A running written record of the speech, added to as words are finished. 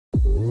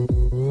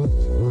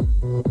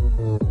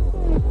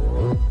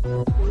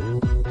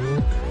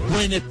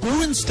Win it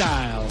Bruins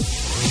Style.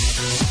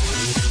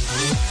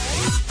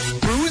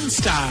 Bruins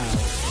Style.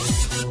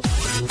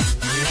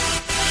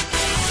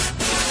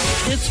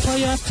 It's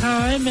playoff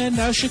time, and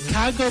now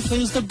Chicago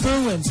plays the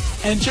Bruins.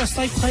 And just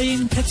like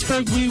playing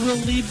Pittsburgh, we will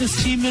leave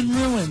this team in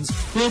ruins.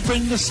 We'll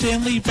bring the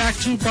Stanley back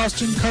to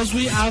Boston, cause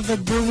we are the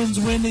Bruins.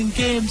 Winning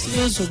games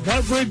is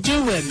what we're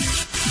doing.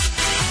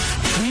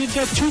 We've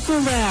got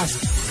Tuukka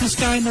Rask. This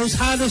guy knows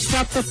how to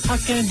stop the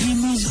puck, and he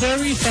moves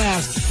very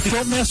fast.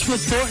 Don't mess with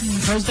Thornton,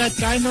 cause that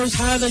guy knows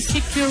how to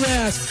kick your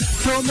ass.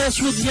 Don't mess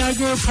with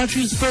Yager,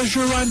 Patrice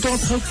Bergeron. Don't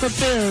poke the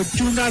bear.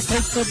 Do not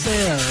poke the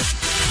bear.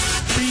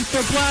 Beat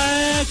the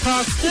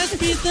Blackhawks. Let's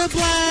beat the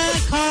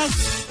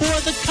Blackhawks for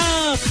the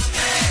cup.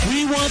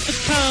 We want the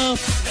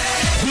cup.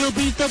 We'll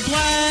beat the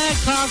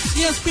Blackhawks.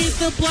 Yes, beat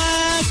the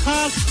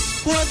Blackhawks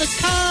for the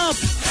cup.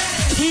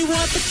 We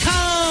want the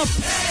cup.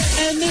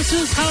 And this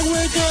is how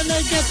we're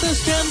gonna get the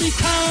Stanley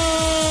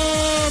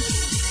Cup.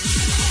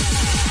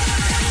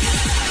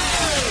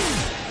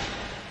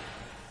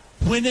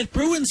 Win it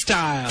Bruins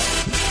Style.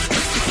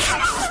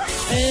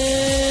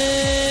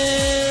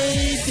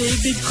 Hey,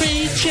 David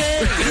Krejci.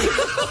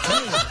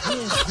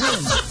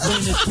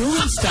 Win it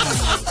Bruins Style.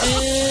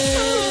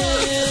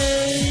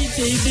 Hey,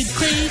 David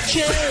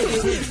Krejci.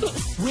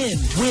 Win.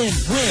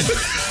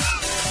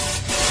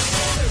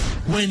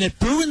 Win it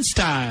Bruins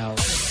Style.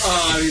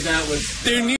 Oh, that was...